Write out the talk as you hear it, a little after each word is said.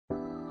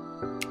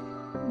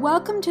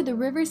Welcome to the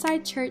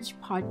Riverside Church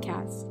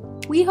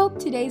podcast. We hope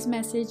today's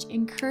message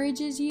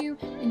encourages you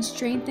and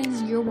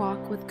strengthens your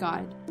walk with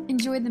God.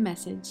 Enjoy the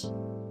message.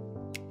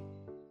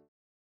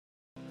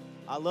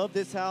 I love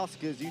this house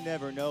because you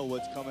never know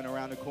what's coming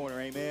around the corner,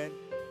 amen?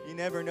 You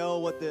never know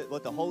what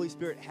the Holy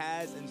Spirit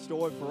has in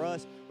store for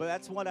us, but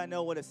that's what I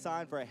know what a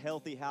sign for a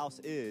healthy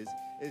house is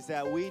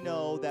that we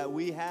know that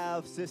we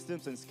have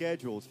systems and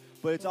schedules,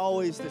 but it's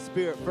always the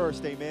Spirit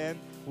first, amen?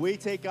 We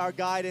take our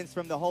guidance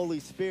from the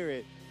Holy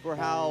Spirit for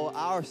how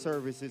our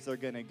services are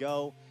going to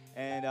go,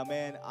 and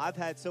man, I've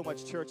had so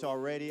much church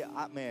already.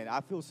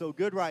 I feel so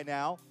good right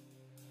now,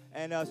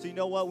 and so you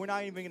know what? We're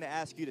not even going to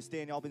ask you to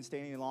stand. Y'all been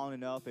standing long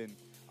enough, and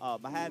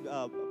I had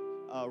a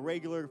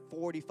regular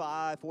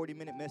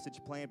 40-minute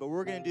message plan, but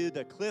we're going to do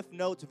the Cliff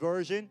Notes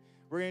version.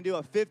 We're going to do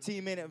a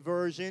 15-minute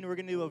version. We're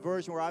going to do a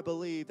version where I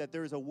believe that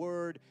there's a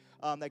word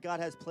that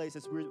God has placed.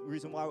 That's the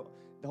reason why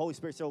the Holy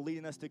Spirit's still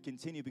leading us to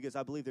continue, because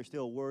I believe there's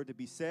still a word to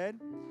be said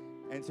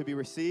and to be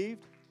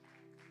received.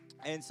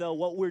 And so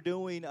what we're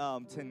doing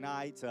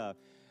tonight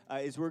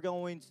is we're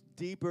going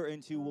deeper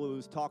into what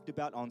was talked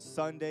about on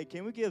Sunday.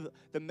 Can we give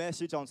the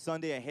message on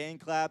Sunday a hand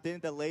clap?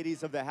 Didn't the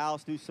ladies of the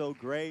house do so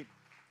great?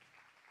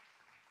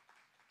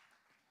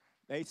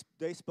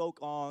 They spoke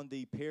on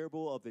the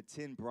parable of the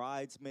 10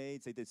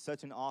 bridesmaids. They did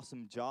such an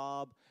awesome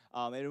job.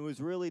 And it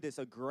was really just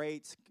a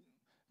great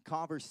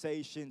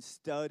conversation,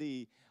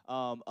 study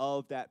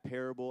of that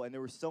parable. And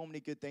there were so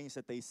many good things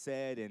that they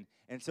said.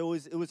 And so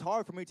it was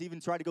hard for me to even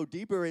try to go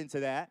deeper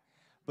into that.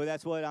 But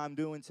that's what I'm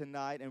doing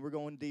tonight. And we're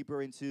going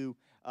deeper into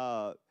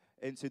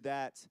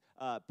that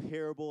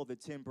parable of the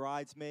 10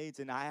 bridesmaids.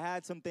 And I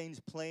had some things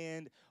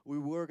planned. We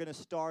were going to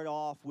start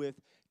off with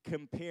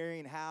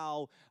comparing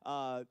how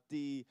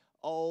the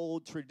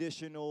old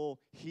traditional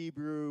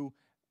Hebrew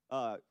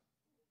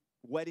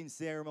wedding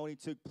ceremony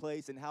took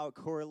place and how it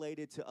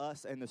correlated to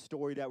us and the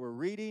story that we're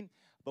reading,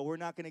 but we're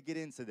not going to get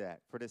into that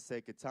for the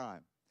sake of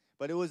time.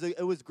 But it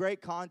was great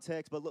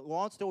context. But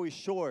long story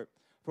short,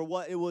 for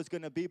what it was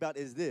going to be about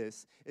is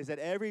that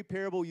every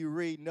parable you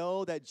read,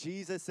 know that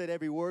Jesus said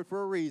every word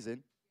for a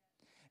reason.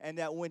 And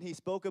that when he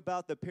spoke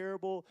about the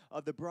parable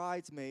of the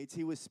bridesmaids,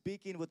 he was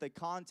speaking with the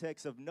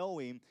context of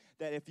knowing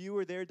that if you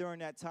were there during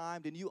that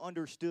time, then you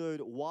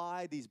understood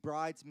why these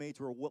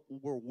bridesmaids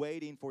were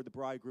waiting for the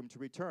bridegroom to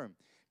return.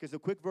 Because the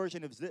quick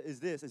version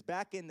is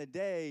back in the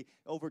day,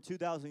 over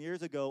 2,000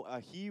 years ago,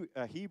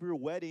 a Hebrew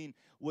wedding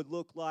would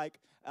look like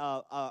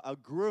a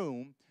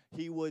groom.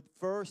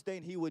 First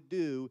thing he would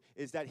do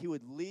is that he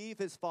would leave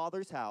his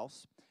father's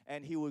house,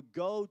 and he would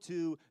go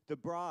to the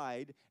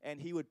bride,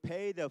 and he would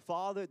pay the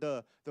father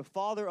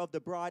of the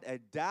bride a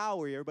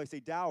dowry. Everybody say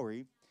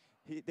dowry.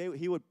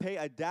 He would pay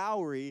a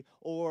dowry,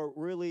 or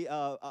really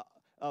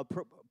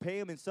pay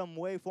him in some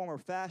way, form, or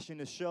fashion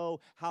to show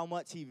how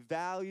much he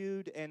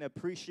valued and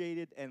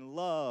appreciated and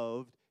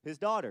loved his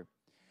daughter.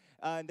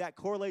 And that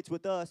correlates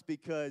with us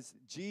because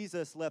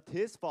Jesus left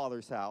his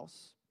father's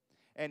house,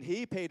 and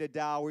he paid a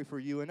dowry for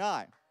you and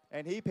I,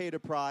 and he paid a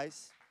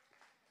price.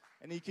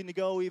 And he can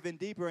go even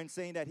deeper in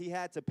saying that he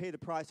had to pay the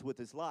price with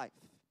his life.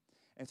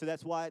 And so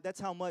that's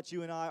how much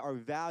you and I are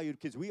valued,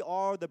 because we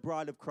are the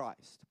bride of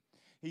Christ.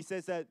 He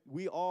says that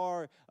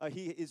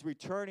he is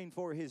returning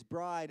for his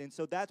bride. And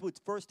so that's what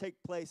first take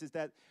place is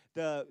that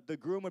the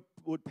groom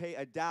would pay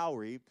a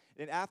dowry.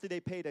 And after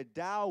they paid a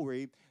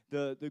dowry,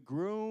 the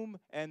groom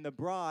and the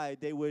bride,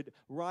 they would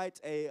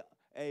write a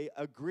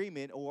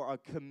agreement or a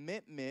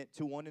commitment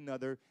to one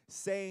another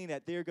saying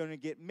that they're going to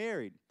get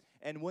married.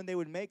 And when they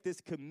would make this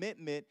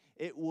commitment,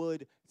 it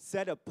would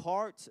set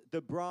apart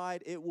the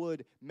bride. It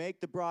would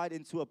make the bride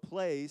into a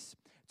place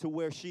to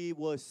where she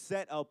was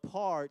set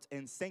apart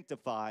and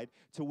sanctified,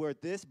 to where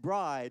this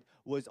bride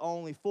was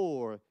only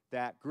for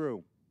that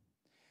groom.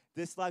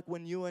 This, like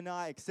when you and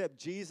I accept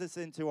Jesus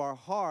into our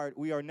heart,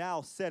 we are now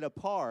set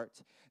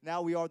apart.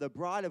 Now we are the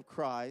bride of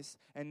Christ,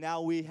 and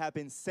now we have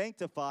been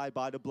sanctified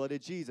by the blood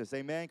of Jesus.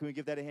 Amen? Can we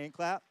give that a hand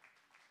clap?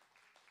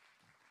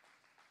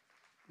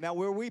 Now,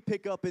 where we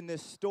pick up in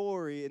this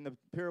story, in the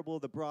parable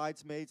of the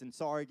bridesmaids, and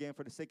sorry again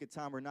for the sake of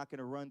time, we're not going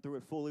to run through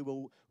it fully.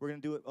 We're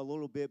going to do it a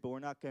little bit, but we're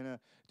not going to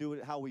do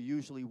it how we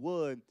usually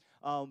would.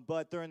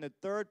 But during the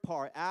third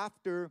part,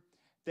 after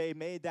they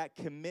made that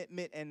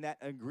commitment and that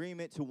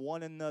agreement to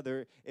one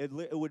another, it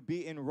would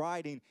be in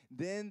writing.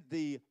 Then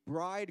the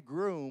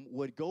bridegroom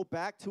would go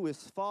back to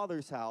his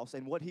father's house,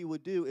 and what he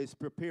would do is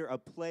prepare a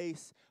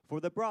place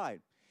for the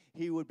bride.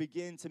 He would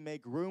begin to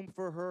make room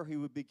for her. He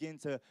would begin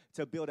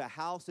to build a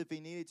house if he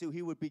needed to.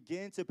 He would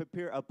begin to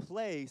prepare a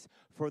place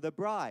for the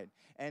bride.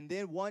 And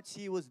then once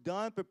he was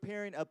done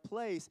preparing a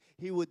place,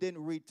 he would then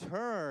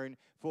return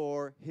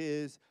for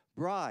his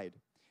bride.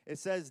 It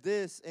says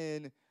this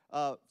in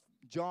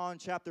John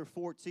chapter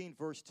 14,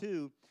 verse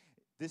 2.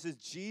 This is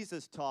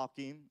Jesus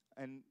talking,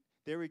 and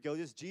there we go.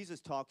 This Jesus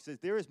talk says,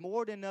 "There is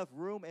more than enough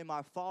room in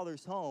my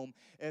Father's home.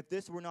 If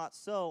this were not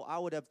so, I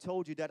would have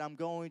told you that I'm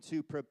going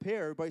to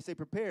prepare." Everybody say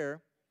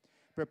prepare.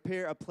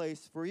 Prepare a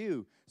place for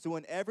you. So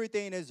when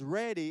everything is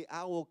ready,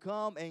 I will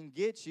come and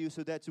get you,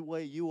 so that's the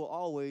way you will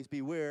always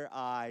be where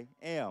I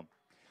am.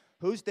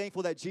 Who's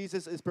thankful that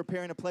Jesus is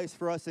preparing a place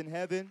for us in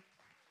heaven?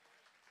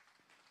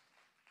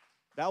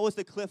 That was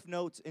the Cliff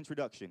Notes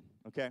introduction,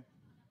 okay?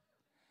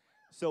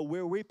 So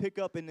where we pick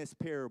up in this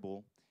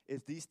parable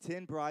is these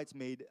 10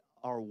 bridesmaids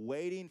are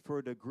waiting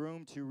for the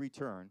groom to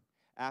return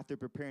after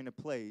preparing a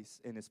place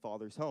in his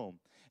father's home.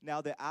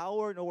 Now, the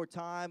hour nor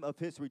time of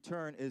his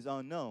return is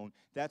unknown.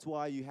 That's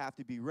why you have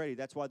to be ready.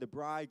 That's why the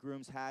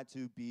bridegrooms had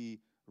to be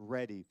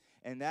ready.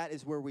 And that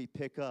is where we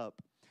pick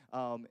up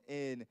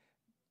in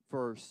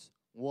verse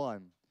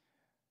 1.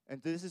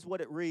 And this is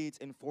what it reads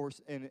in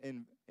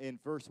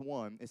verse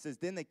 1. It says,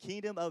 "Then the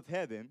kingdom of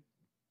heaven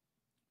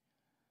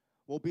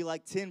will be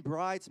like 10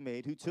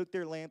 bridesmaids who took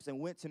their lamps and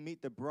went to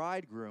meet the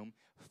bridegroom.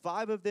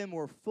 5 of them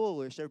were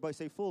foolish." Everybody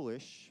say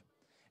foolish.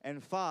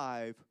 "And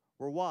 5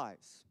 were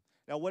wise."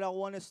 Now, what I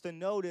want us to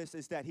notice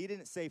is that he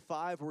didn't say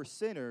 5 were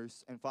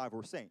sinners and 5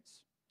 were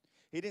saints.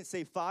 He didn't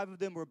say 5 of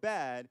them were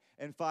bad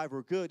and 5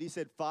 were good. He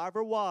said 5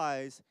 were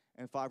wise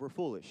and 5 were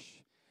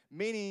foolish,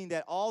 meaning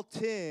that all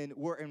 10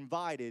 were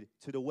invited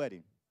to the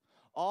wedding.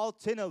 All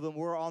 10 of them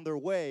were on their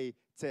way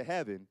to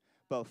heaven,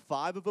 but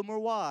 5 of them were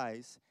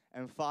wise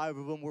and 5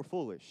 of them were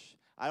foolish.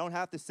 I don't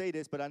have to say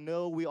this, but I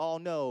know we all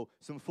know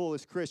some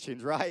foolish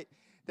Christians, right?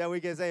 That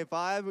we can say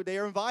 5, they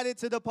are invited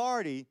to the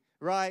party,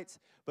 right?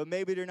 But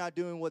maybe they're not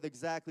doing what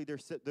exactly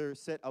they're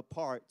set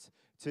apart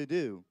to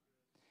do.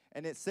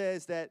 And it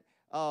says that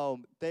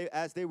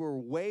as they were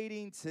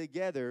waiting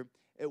together,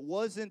 it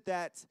wasn't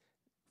that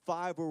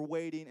 5 were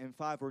waiting and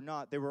 5 were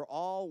not. They were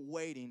all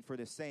waiting for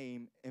the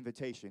same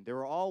invitation. They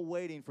were all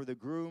waiting for the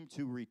groom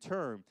to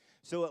return.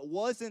 So it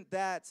wasn't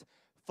that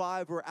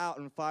 5 were out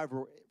and 5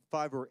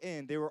 were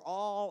in. They were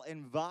all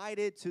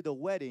invited to the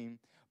wedding,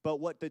 but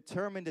what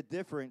determined the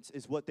difference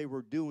is what they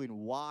were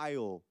doing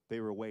while they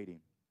were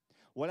waiting.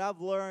 What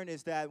I've learned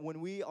is that when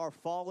we are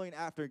following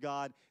after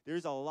God,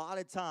 there's a lot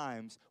of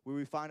times where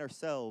we find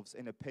ourselves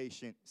in a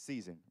patient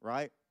season,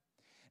 right?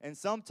 And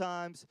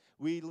sometimes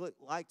we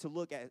like to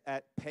look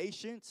at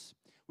patience.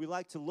 We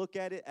like to look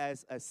at it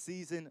as a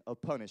season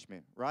of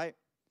punishment, right?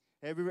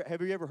 Have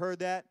you ever heard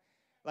that?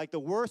 Like the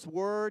worst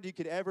word you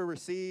could ever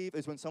receive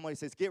is when somebody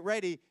says, "Get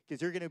ready,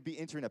 because you're going to be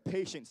entering a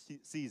patient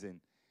season."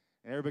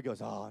 And everybody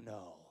goes, "Oh,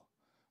 no,"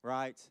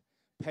 right?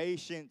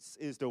 Patience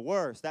is the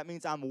worst. That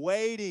means I'm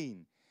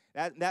waiting.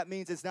 That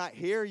means it's not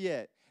here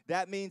yet.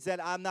 That means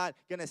that I'm not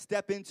going to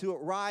step into it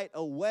right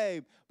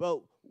away.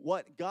 But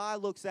what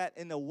God looks at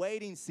in the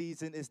waiting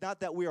season is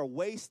not that we are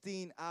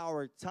wasting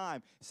our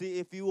time. See,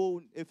 if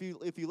you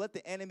let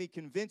the enemy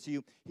convince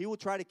you, he will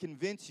try to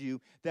convince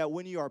you that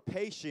when you are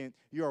patient,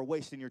 you are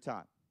wasting your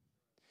time.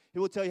 He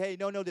will tell you, "Hey,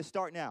 no, just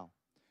start now.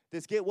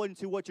 Just get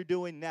into what you're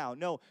doing now."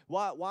 No,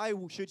 why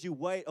should you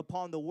wait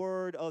upon the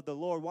word of the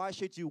Lord? Why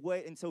should you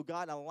wait until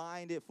God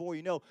aligned it for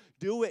you? No,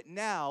 do it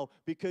now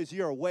because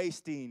you're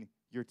wasting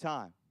your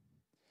time.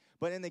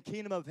 But in the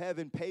kingdom of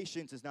heaven,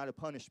 patience is not a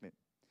punishment.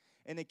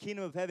 In the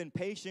kingdom of heaven,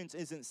 patience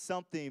isn't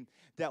something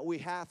that we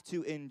have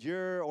to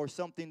endure or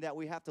something that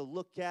we have to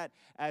look at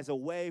as a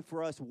way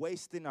for us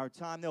wasting our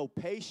time. No,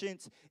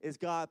 patience is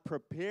God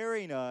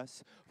preparing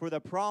us for the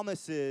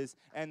promises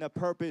and the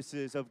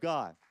purposes of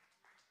God.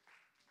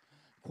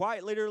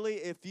 Quite literally,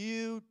 if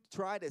you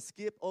try to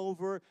skip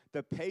over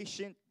the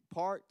patient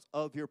part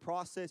of your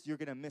process, you're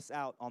going to miss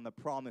out on the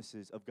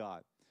promises of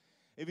God.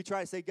 If you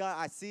try to say, "God,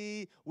 I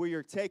see where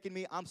you're taking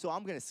me, so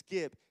I'm going to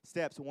skip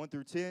steps 1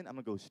 through 10. I'm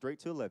going to go straight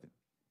to 11.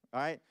 All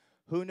right?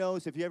 Who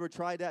knows if you ever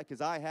tried that?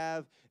 Because I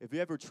have. If you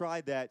ever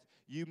tried that,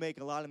 you make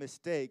a lot of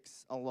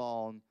mistakes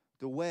along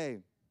the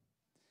way.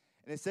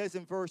 And it says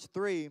in verse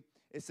 3,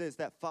 it says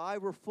that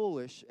 5 were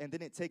foolish and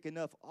didn't take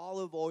enough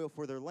olive oil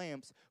for their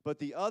lamps, but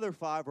the other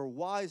 5 were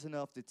wise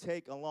enough to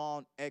take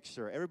along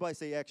extra. Everybody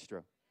say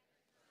extra.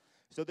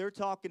 So they're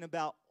talking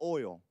about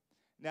oil.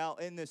 Now,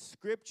 in the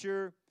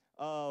scripture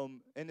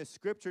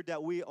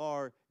that we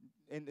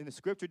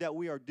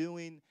are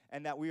doing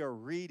and that we are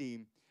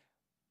reading,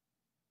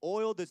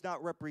 oil does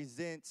not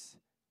represent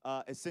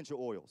essential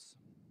oils,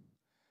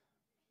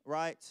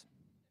 right?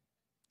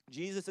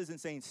 Jesus isn't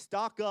saying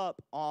stock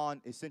up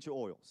on essential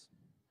oils.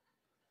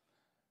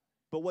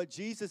 But what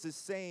Jesus is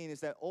saying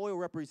is that oil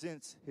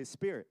represents his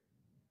spirit.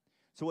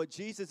 So what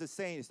Jesus is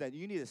saying is that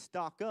you need to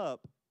stock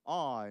up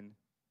on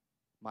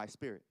my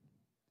spirit.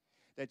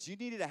 That you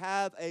needed to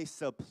have a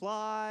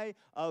supply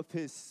of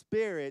his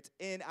spirit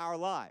in our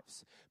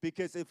lives.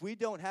 Because if we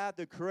don't have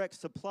the correct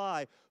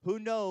supply, who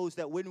knows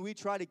that when we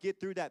try to get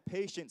through that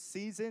patient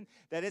season,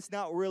 that it's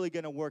not really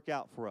going to work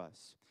out for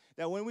us.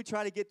 That when we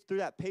try to get through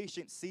that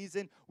patient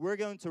season, we're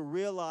going to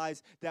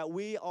realize that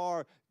we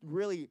are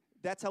really,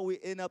 that's how we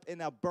end up in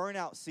a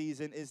burnout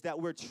season, is that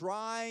we're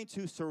trying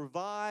to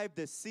survive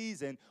the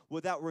season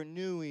without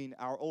renewing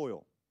our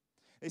oil.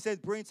 It says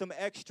bring some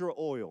extra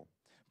oil.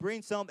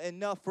 Bring some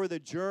enough for the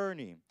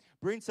journey.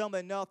 Bring some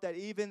enough that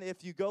even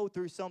if you go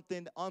through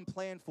something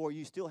unplanned for,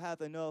 you still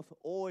have enough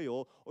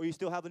oil or you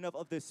still have enough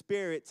of the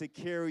Spirit to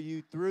carry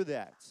you through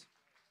that.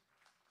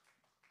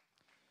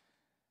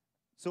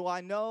 So I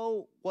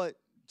know what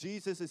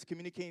Jesus is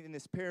communicating in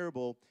this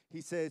parable.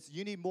 He says,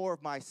 you need more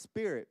of my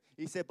spirit.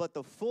 He said, but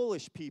the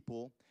foolish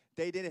people,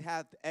 they didn't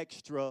have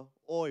extra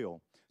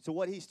oil. So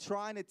what he's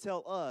trying to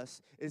tell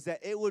us is that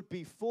it would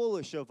be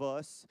foolish of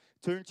us.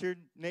 Turn to your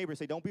neighbor and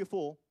say, don't be a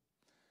fool.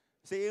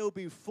 Say, it would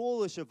be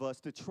foolish of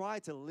us to try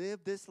to live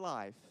this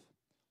life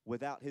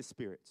without his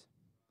spirit.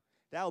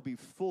 That would be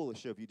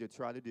foolish of you to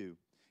try to do.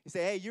 You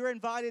say, hey, you're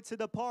invited to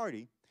the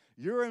party.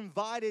 You're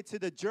invited to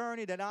the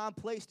journey that I'm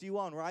placed you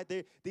on, right?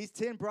 These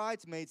 10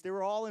 bridesmaids, they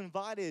were all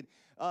invited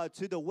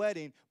to the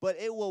wedding, but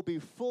it will be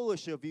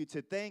foolish of you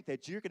to think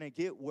that you're going to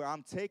get where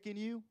I'm taking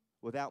you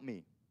without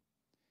me.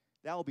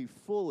 That will be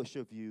foolish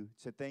of you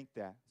to think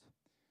that.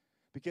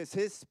 Because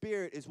his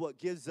spirit is what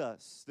gives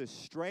us the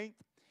strength.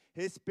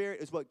 His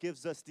spirit is what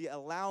gives us the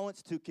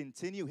allowance to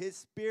continue. His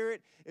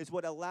spirit is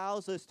what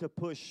allows us to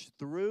push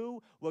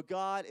through what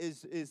God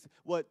is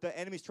what the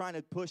enemy's trying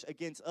to push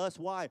against us.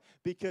 Why?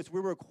 Because we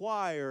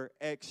require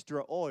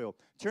extra oil.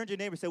 Turn to your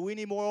neighbor and say, we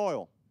need more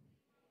oil.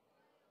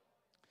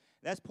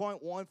 That's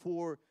point one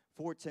for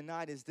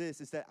tonight is this,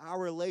 is that our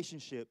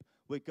relationship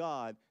with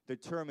God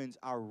determines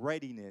our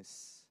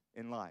readiness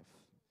in life.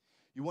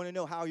 You want to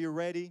know how you're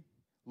ready?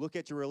 Look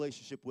at your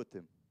relationship with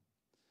him.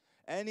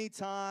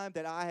 Anytime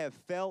that I have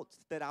felt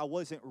that I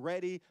wasn't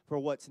ready for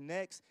what's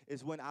next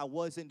is when I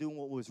wasn't doing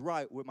what was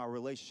right with my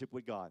relationship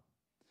with God.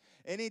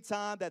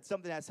 Anytime that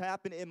something has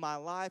happened in my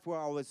life where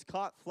I was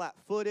caught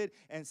flat-footed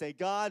and say,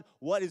 God,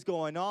 what is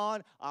going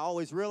on? I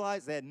always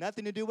realized it had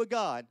nothing to do with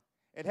God.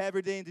 It had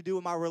everything to do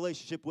with my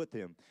relationship with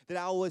him. That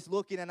I was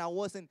looking and I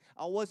wasn't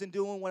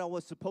doing what I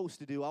was supposed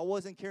to do. I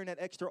wasn't carrying that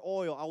extra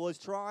oil. I was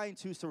trying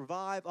to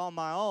survive on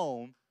my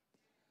own,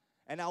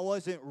 and I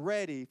wasn't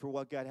ready for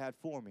what God had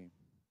for me.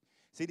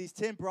 See, these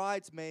 10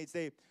 bridesmaids,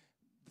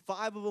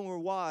 5 of them were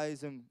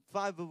wise and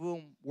 5 of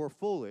them were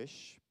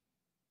foolish.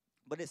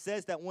 But it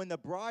says that when the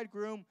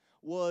bridegroom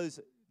was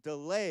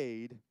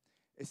delayed,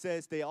 it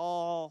says they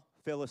all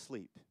fell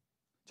asleep.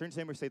 Turn to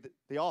somebody and say that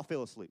they all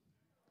fell asleep.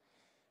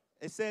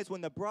 It says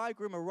when the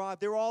bridegroom arrived,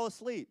 they were all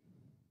asleep.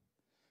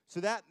 So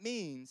that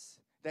means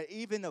that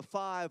even the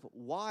 5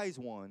 wise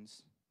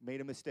ones made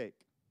a mistake.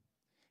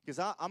 Because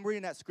I'm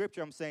reading that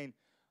scripture, I'm saying,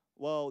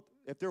 well,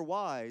 if they're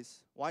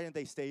wise, why didn't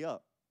they stay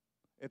up?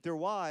 If they're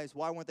wise,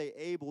 why weren't they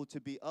able to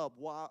be up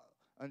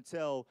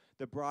until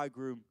the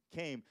bridegroom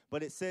came?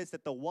 But it says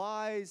that the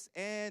wise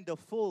and the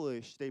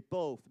foolish, they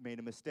both made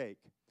a mistake.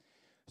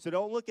 So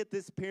don't look at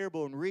this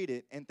parable and read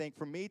it and think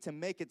for me to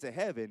make it to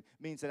heaven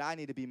means that I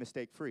need to be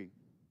mistake-free.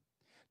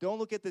 Don't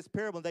look at this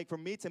parable and think for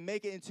me to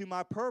make it into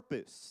my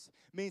purpose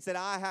means that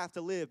I have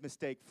to live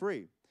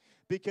mistake-free.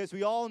 Because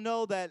we all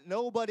know that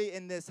nobody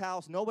in this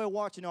house, nobody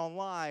watching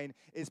online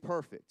is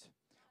perfect.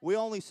 We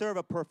only serve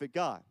a perfect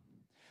God.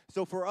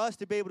 So for us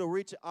to be able to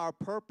reach our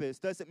purpose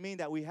doesn't mean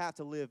that we have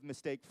to live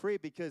mistake-free,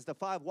 because the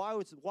 5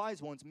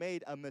 wise ones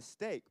made a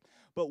mistake.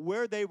 But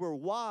where they were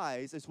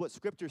wise is what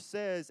Scripture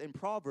says in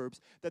Proverbs,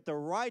 that the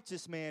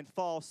righteous man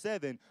falls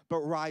 7 but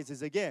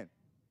rises again.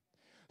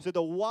 So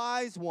the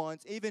wise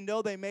ones, even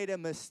though they made a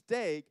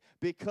mistake,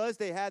 because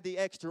they had the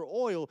extra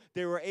oil,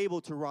 they were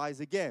able to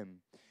rise again.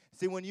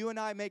 See, when you and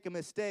I make a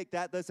mistake,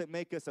 that doesn't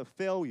make us a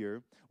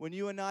failure. When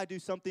you and I do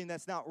something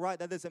that's not right,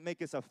 that doesn't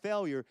make us a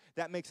failure.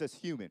 That makes us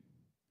human.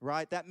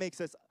 Right? That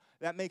makes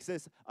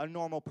us a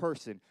normal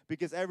person,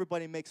 because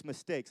everybody makes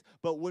mistakes.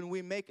 But when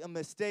we make a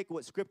mistake,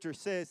 what Scripture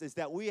says is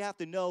that we have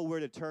to know where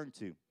to turn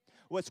to.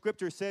 What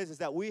Scripture says is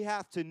that we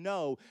have to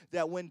know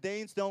that when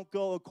things don't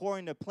go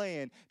according to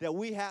plan, that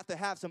we have to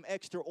have some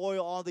extra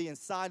oil on the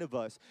inside of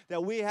us,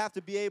 that we have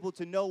to be able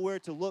to know where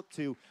to look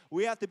to.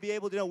 We have to be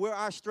able to know where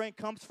our strength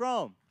comes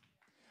from.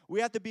 We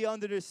have to be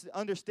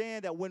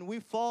understand that when we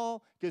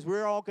fall, because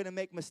we're all going to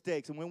make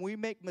mistakes, and when we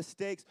make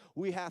mistakes,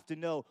 we have to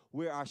know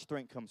where our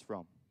strength comes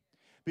from.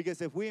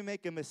 Because if we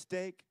make a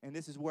mistake, and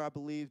this is where I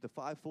believe the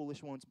 5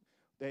 foolish ones,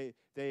 they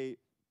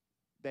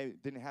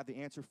didn't have the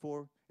answer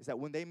for, is that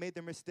when they made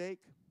their mistake,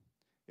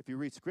 if you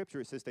read Scripture,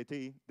 it says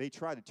they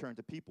tried to turn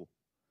to people.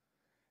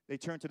 They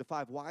turned to the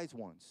 5 wise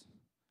ones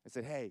and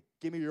said, hey,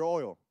 give me your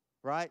oil,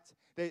 right?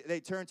 They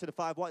turned to the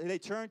 5 wise. They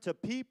turned to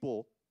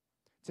people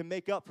to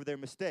make up for their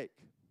mistake.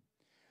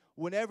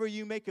 Whenever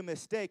you make a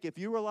mistake, if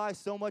you rely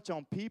so much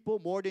on people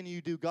more than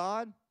you do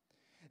God,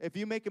 if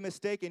you make a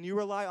mistake and you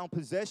rely on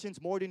possessions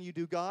more than you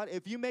do God,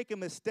 if you make a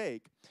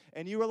mistake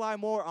and you rely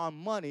more on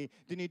money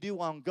than you do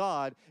on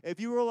God, if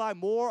you rely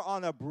more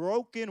on a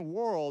broken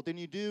world than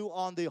you do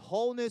on the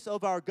wholeness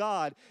of our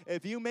God,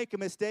 if you make a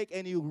mistake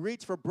and you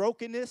reach for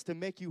brokenness to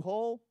make you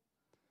whole,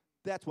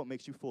 that's what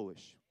makes you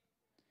foolish.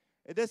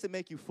 It doesn't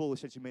make you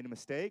foolish that you made a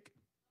mistake.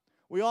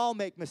 We all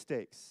make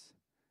mistakes.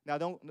 Now,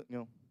 don't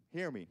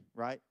hear me,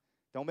 right?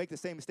 Don't make the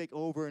same mistake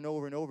over and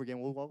over and over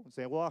again. Well,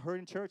 say, I heard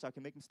in church I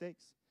can make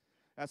mistakes.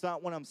 That's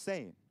not what I'm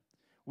saying.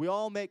 We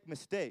all make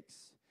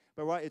mistakes,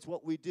 but right, it's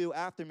what we do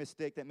after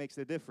mistake that makes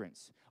the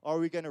difference. Are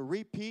we going to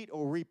repeat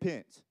or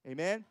repent?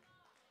 Amen?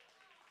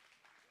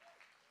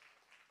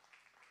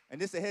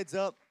 And just a heads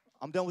up,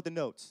 I'm done with the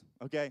notes,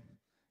 okay?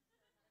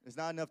 There's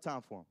not enough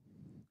time for them.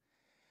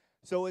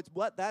 So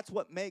that's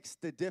what makes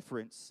the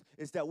difference,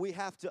 is that we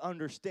have to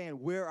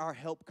understand where our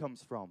help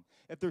comes from.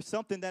 If there's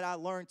something that I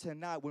learned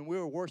tonight when we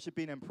were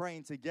worshiping and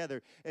praying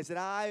together, is that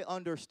I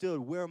understood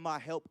where my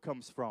help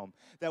comes from.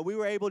 That we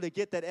were able to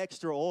get that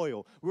extra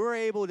oil. We were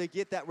able to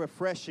get that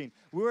refreshing.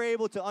 We were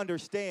able to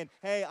understand,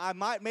 hey, I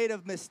might have made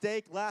a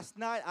mistake last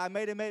night. I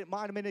might have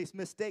made a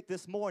mistake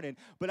this morning.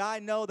 But I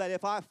know that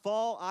if I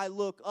fall, I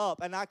look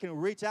up and I can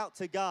reach out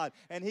to God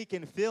and He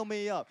can fill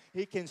me up.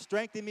 He can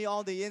strengthen me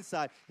on the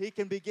inside. He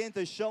can begin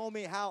to show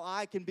me how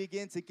I can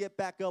begin to get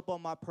back up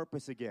on my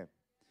purpose again.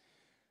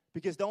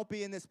 Because don't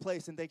be in this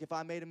place and think if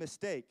I made a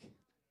mistake,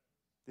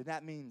 then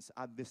that means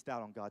I've missed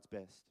out on God's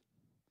best.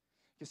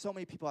 Because so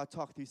many people I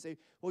talk to say,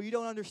 well, you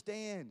don't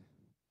understand.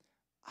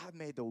 I've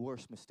made the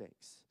worst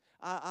mistakes.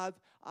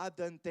 I've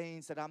done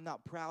things that I'm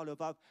not proud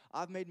of.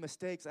 I've made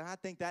mistakes, and I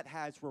think that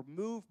has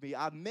removed me.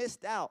 I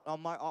missed out on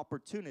my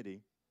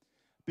opportunity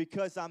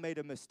because I made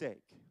a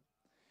mistake.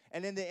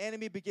 And then the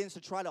enemy begins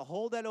to try to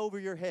hold that over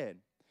your head.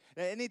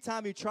 And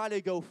anytime you try to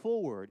go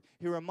forward,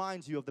 he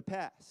reminds you of the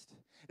past.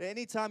 And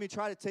anytime you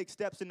try to take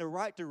steps in the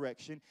right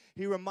direction,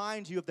 he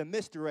reminds you of the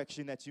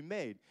misdirection that you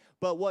made.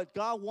 But what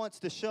God wants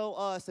to show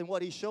us and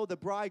what he showed the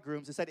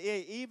bridegrooms is that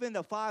even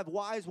the 5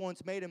 wise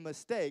ones made a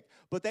mistake,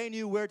 but they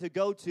knew where to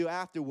go to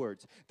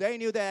afterwards. They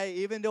knew that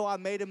even though I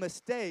made a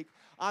mistake,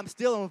 I'm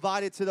still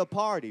invited to the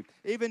party.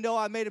 Even though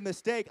I made a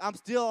mistake, I'm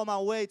still on my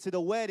way to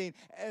the wedding.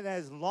 And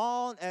as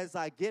long as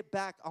I get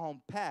back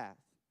on path,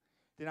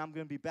 then I'm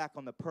going to be back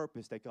on the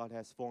purpose that God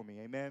has for me.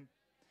 Amen?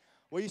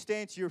 Will you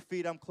stand to your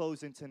feet? I'm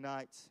closing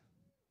tonight.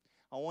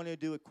 I want to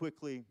do it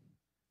quickly.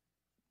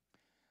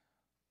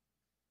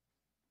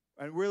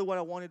 And really what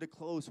I wanted to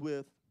close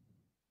with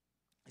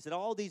is that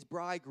all these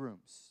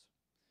bridegrooms,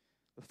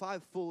 the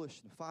 5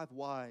 foolish and the 5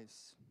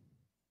 wise,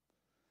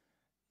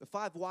 the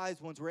 5 wise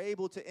ones were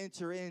able to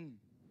enter in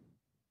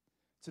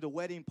to the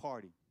wedding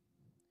party.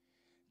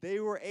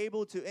 They were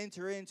able to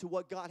enter into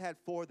what God had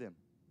for them.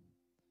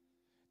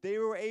 They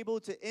were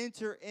able to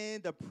enter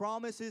in the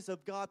promises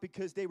of God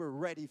because they were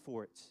ready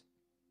for it.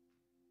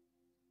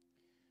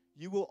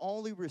 You will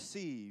only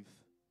receive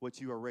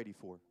what you are ready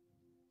for.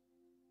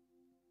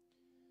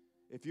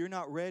 If you're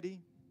not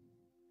ready,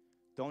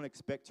 don't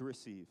expect to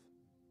receive.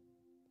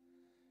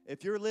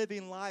 If you're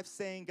living life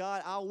saying,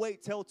 God, I'll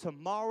wait till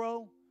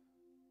tomorrow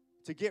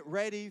to get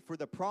ready for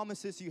the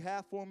promises you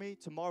have for me,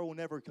 tomorrow will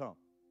never come.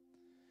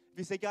 If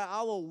you say, God,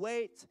 I will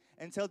wait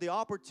until the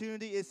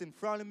opportunity is in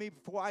front of me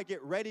before I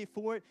get ready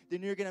for it,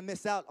 then you're going to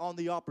miss out on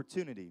the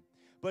opportunity.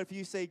 But if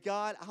you say,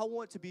 God, I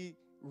want to be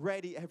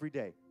ready every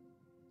day.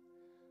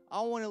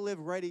 I want to live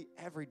ready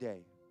every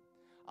day.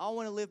 I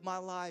want to live my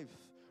life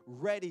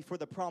ready for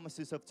the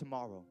promises of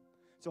tomorrow.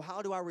 So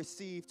how do I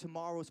receive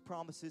tomorrow's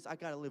promises? I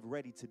got to live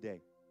ready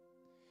today.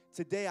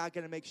 Today, I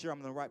got to make sure I'm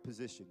in the right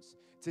positions.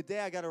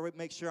 Today, I got to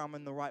make sure I'm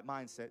in the right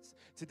mindsets.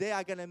 Today,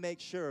 I got to make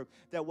sure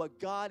that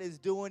what God is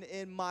doing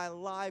in my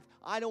life,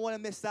 I don't want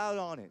to miss out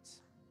on it.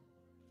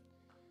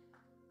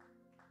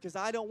 Because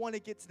I don't want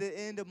to get to the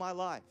end of my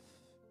life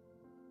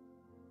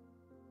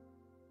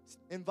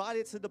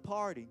invited to the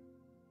party,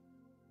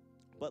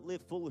 but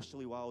live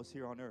foolishly while I was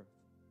here on earth.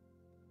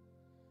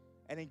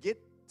 And then get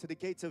to the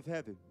gates of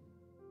heaven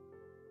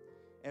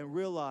and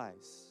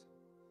realize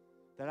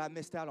that I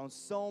missed out on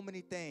so many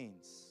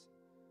things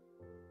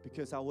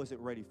because I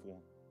wasn't ready for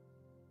them.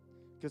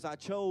 Because I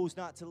chose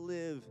not to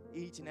live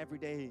each and every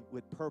day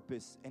with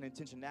purpose and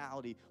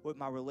intentionality with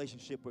my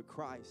relationship with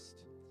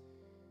Christ.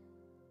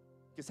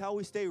 Because how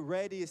we stay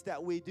ready is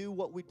that we do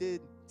what we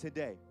did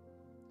today,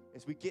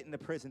 is we get in the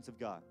presence of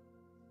God.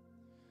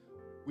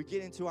 We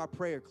get into our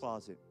prayer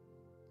closet.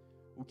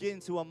 We get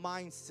into a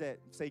mindset,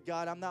 say,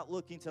 God, I'm not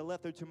looking to the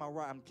left or to my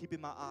right. I'm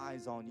keeping my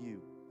eyes on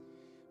you.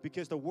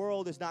 Because the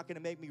world is not going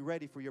to make me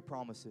ready for your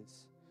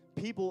promises.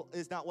 People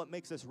is not what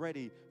makes us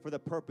ready for the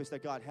purpose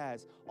that God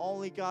has.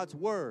 Only God's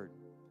word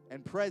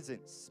and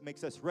presence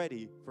makes us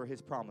ready for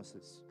his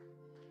promises.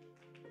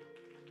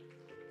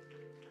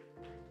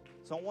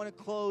 So I want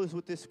to close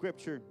with this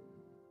scripture.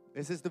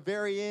 This is the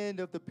very end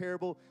of the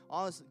parable.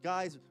 Honest,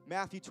 guys,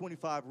 Matthew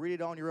 25, read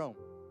it on your own.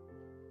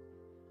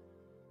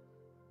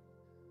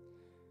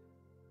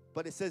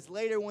 But it says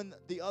later when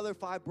the other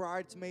 5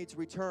 bridesmaids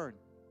returned,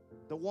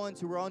 the ones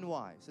who were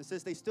unwise, it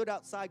says they stood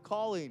outside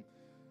calling,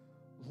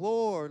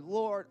 Lord,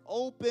 Lord,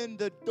 open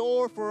the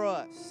door for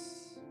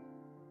us.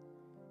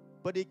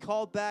 But he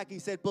called back, he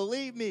said,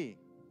 believe me,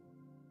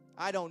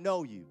 I don't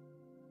know you.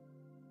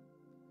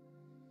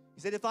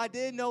 He said, if I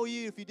did know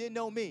you, if you didn't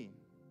know me,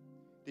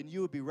 then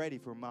you would be ready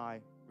for my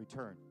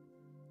return.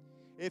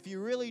 If you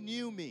really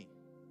knew me,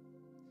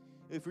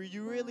 if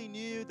you really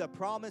knew the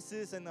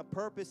promises and the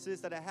purposes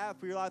that I have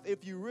for your life,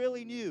 if you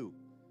really knew,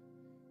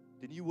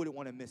 then you wouldn't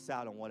want to miss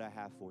out on what I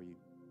have for you.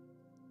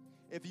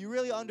 If you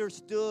really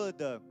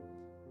understood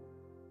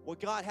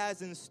what God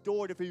has in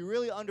store, if you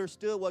really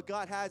understood what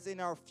God has in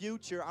our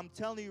future, I'm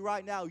telling you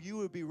right now, you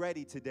would be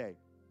ready today.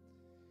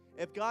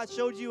 If God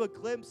showed you a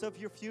glimpse of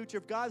your future,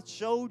 if God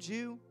showed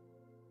you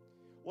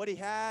what he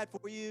had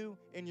for you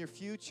in your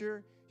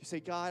future, you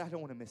say, God, I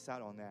don't want to miss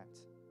out on that.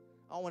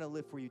 I want to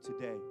live for you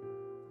today.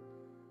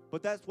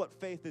 But that's what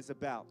faith is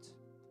about.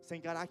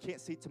 Saying, God, I can't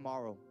see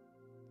tomorrow,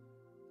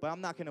 but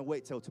I'm not going to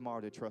wait till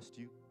tomorrow to trust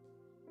you.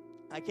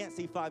 I can't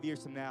see 5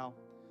 years from now,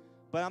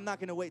 but I'm not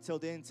going to wait till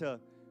then to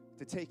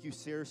take you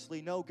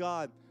seriously. No,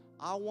 God,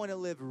 I want to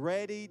live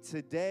ready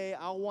today.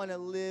 I want to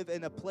live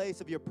in a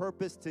place of your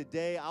purpose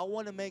today. I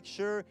want to make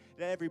sure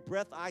that every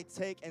breath I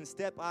take and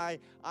step I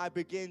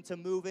begin to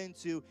move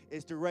into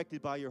is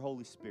directed by your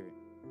Holy Spirit.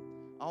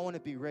 I want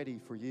to be ready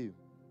for you.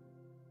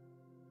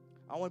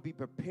 I want to be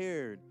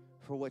prepared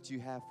for what you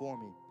have for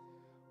me.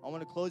 I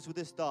want to close with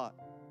this thought,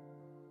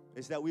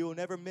 is that we will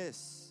never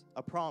miss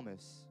a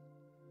promise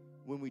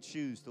when we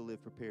choose to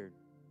live prepared.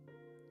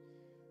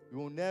 We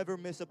will never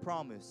miss a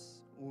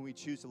promise when we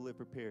choose to live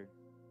prepared.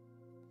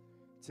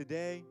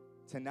 Today,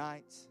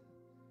 tonight,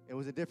 it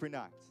was a different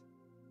night.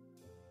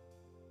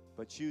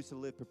 But choose to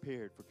live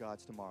prepared for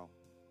God's tomorrow.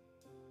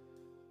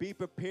 Be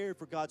prepared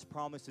for God's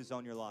promises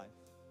on your life.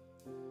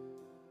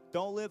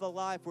 Don't live a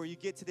life where you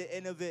get to the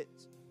end of it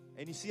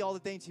and you see all the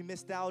things you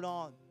missed out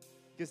on,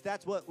 because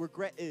that's what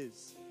regret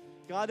is.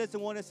 God doesn't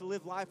want us to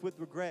live life with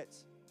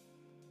regrets.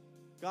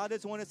 God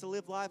doesn't want us to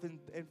live life and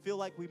feel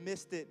like we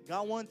missed it.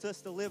 God wants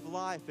us to live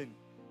life and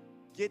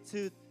get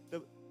to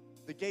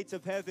the gates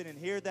of heaven and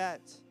hear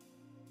that.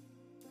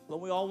 What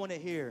we all want to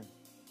hear,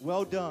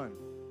 well done,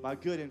 my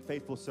good and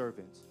faithful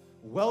servants.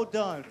 Well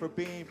done for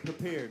being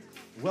prepared.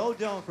 Well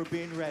done for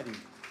being ready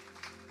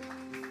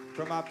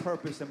for my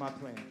purpose and my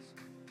plans.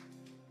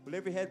 With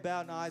every head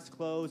bowed and eyes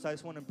closed, I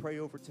just want to pray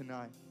over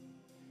tonight.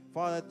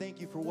 Father, I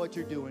thank you for what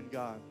you're doing,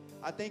 God.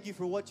 I thank you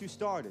for what you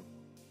started.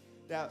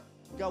 That,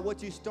 God,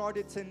 what you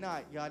started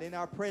tonight, God, in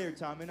our prayer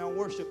time, in our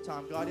worship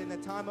time, God, in the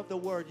time of the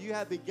word, you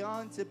have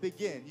begun to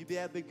begin. You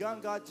have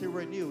begun, God, to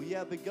renew. You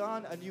have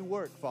begun a new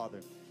work, Father.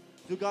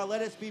 So, God,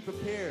 let us be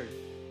prepared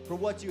for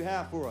what you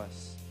have for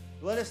us.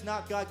 Let us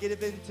not, God, get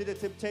into the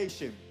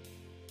temptation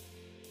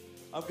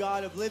of,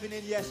 God, of living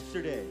in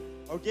yesterday,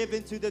 or give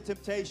into the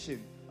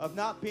temptation of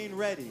not being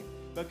ready.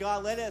 But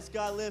God, let us,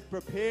 God, live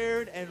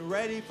prepared and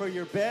ready for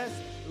your best.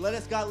 Let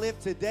us, God, live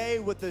today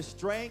with the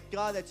strength,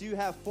 God, that you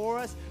have for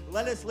us.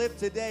 Let us live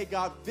today,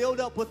 God, filled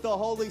up with the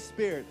Holy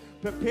Spirit,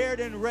 prepared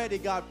and ready,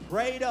 God,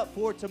 prayed up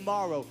for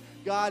tomorrow.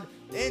 God,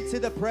 into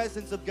the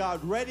presence of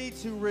God, ready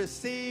to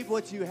receive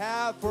what you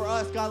have for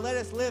us. God, let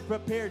us live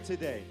prepared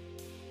today.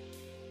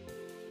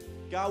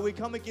 God, we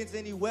come against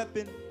any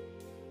weapon.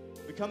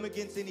 We come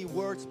against any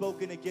word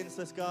spoken against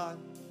us, God.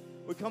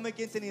 We come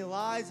against any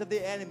lies of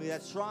the enemy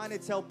that's trying to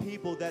tell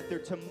people that their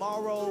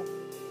tomorrow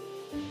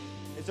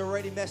is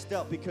already messed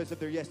up because of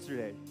their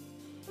yesterday.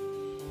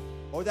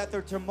 Or that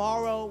their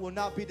tomorrow will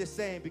not be the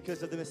same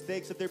because of the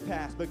mistakes of their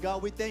past. But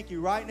God, we thank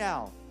you right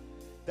now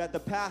that the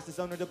past is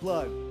under the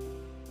blood.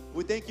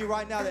 We thank you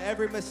right now that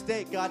every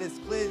mistake, God, is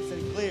cleansed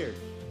and cleared.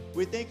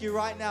 We thank you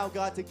right now,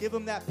 God, to give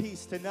them that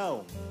peace to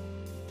know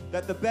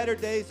that the better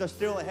days are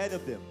still ahead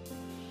of them,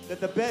 that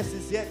the best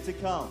is yet to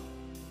come,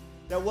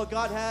 that what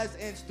God has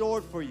in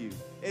store for you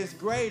is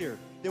greater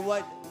than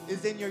what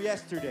is in your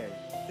yesterday,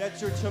 that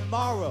your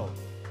tomorrow,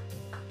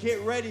 get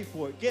ready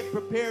for it, get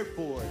prepared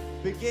for it,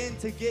 begin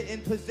to get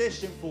in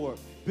position for it,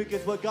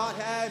 because what God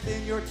has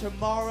in your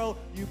tomorrow,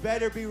 you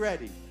better be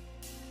ready,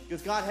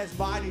 because God has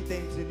mighty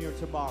things in your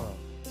tomorrow.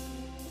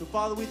 So,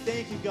 Father, we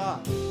thank you,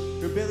 God,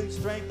 for building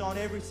strength on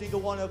every single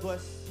one of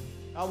us.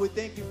 God, we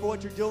thank you for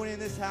what you're doing in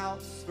this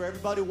house, for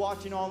everybody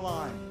watching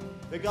online.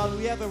 That, God,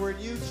 we have a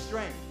renewed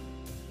strength.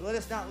 Let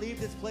us not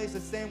leave this place the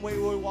same way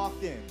we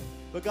walked in.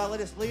 But, God, let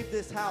us leave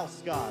this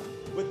house, God,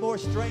 with more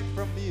strength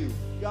from you.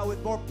 God,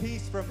 with more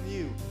peace from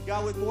you.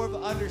 God, with more of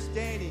an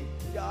understanding,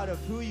 God, of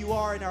who you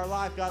are in our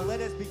life. God,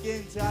 let us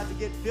begin, God, to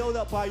get filled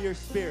up by your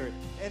Spirit.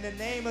 In the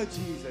name of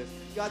Jesus,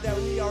 God, that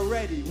we are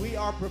ready. We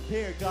are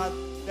prepared, God,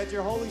 that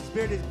your Holy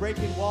Spirit is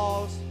breaking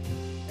walls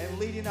and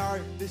leading our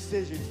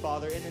decisions,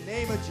 Father, in the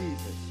name of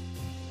Jesus.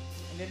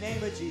 In the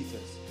name of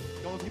Jesus.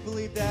 Come on, if you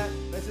believe that,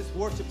 let's just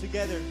worship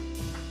together.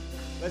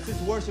 Let's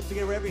just worship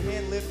together with every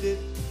hand lifted.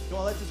 Come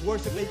on, let's just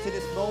worship into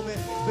this moment.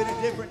 It's been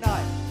a different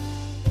night.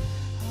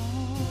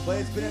 But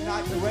it's been a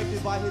night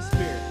directed by his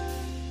Spirit.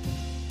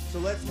 So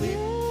let's leave.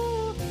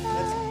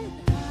 Let's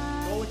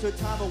go into a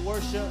time of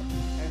worship.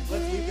 And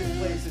let's leave this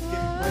place just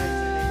giving praise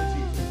in the name of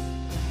Jesus.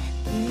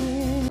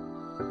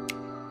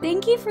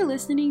 Thank you for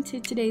listening to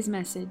today's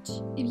message.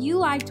 If you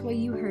liked what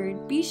you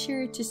heard, be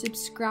sure to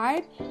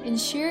subscribe and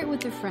share it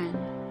with a friend.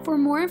 For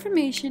more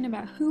information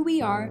about who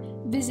we are,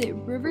 visit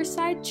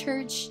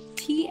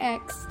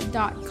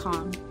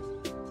riversidechurchtx.com.